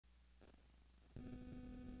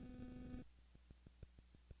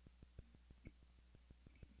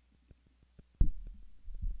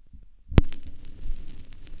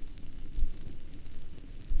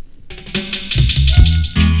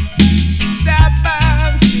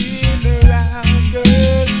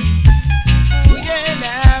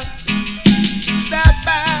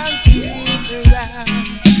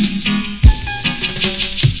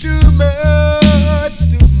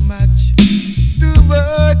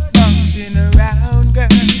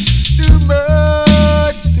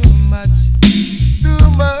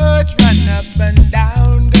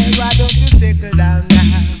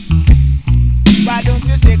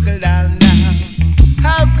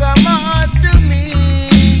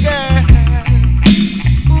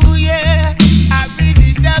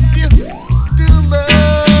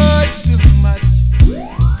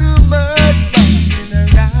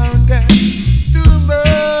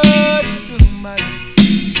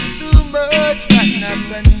much run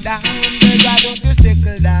up and down. Girl, why don't you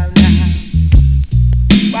settle down now?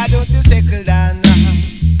 Why don't you settle down now?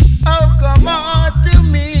 Oh, come on to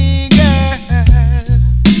me, girl.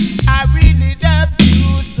 I really love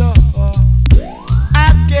you so.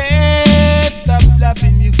 I can't stop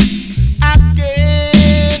loving you. I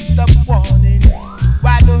can't stop wanting you.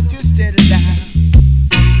 Why don't you settle down?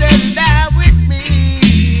 Settle down with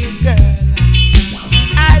me, girl.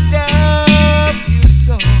 I love you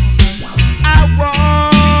so. I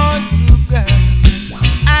want you, girl.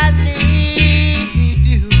 I need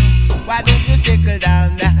you. Why don't you settle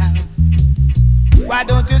down now? Why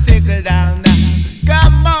don't you settle down now?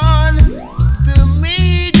 Come on to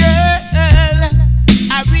me, girl.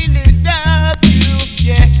 I really love you,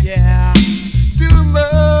 yeah, yeah. Too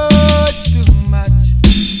much, too much,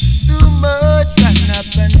 too much run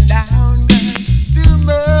up and down, girl. Too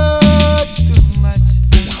much, too much,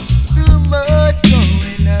 too much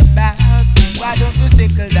going about. Why don't you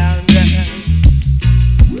settle down, girl?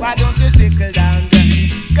 Why don't you settle down, girl?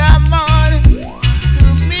 Come on to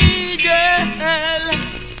me, girl.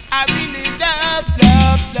 I really love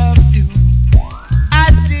you.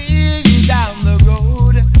 I see you down the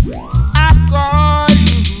road. I call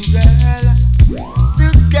you, girl, to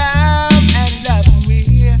come and love me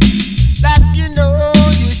like you know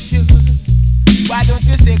you should. Why don't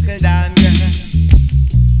you settle down, girl?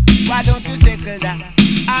 Why don't you settle down?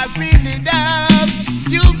 I really